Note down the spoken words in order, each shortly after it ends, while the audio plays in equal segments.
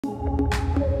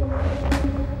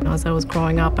as I was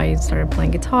growing up, I started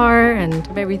playing guitar, and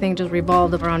everything just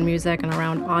revolved around music and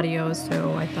around audio.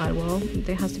 So I thought, well,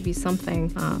 there has to be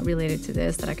something related to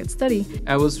this that I could study.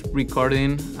 I was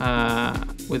recording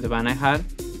with the band I had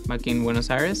back in Buenos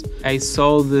Aires. I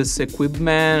saw this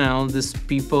equipment and all these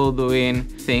people doing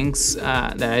things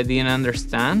that I didn't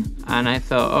understand, and I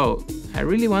thought, oh, I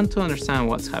really want to understand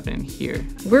what's happening here.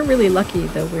 We're really lucky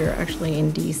that we're actually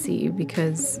in DC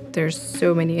because there's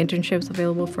so many internships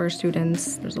available for our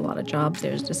students. There's a lot of jobs.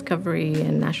 There's Discovery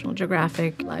and National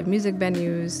Geographic, live music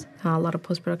venues, a lot of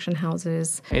post-production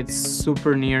houses. It's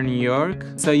super near New York,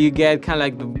 so you get kind of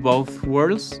like both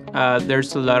worlds.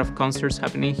 There's a lot of concerts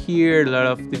happening here, a lot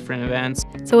of different events.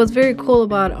 So what's very cool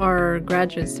about our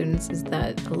graduate students is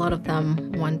that a lot of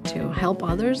them want to help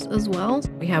others as well.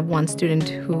 We have one student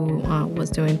who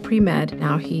was doing pre-med.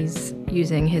 Now he's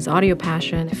using his audio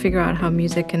passion to figure out how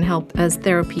music can help as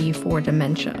therapy for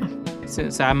dementia.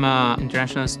 Since I'm an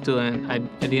international student, I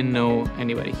didn't know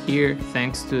anybody here.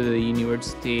 Thanks to the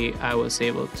university, I was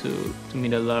able to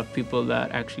meet a lot of people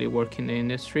that actually work in the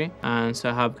industry, and so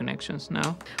I have connections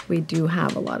now. We do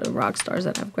have a lot of rock stars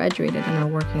that have graduated and are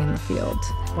working in the field.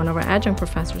 One of our adjunct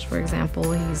professors, for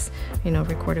example, he's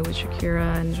recorded with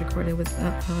Shakira and recorded with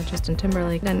Justin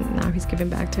Timberlake, and now he's giving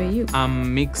back to AU.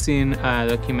 I'm mixing a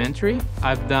documentary.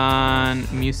 I've done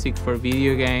music for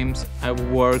video games. I've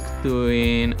worked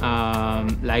doing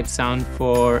live sound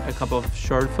for a couple of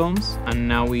short films, and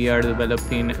now we are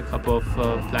developing a couple of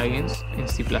plugins in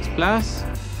C++.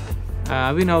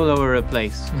 I've been all over the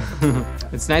place.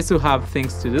 It's nice to have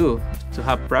things to do, to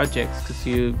have projects, because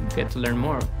you get to learn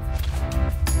more.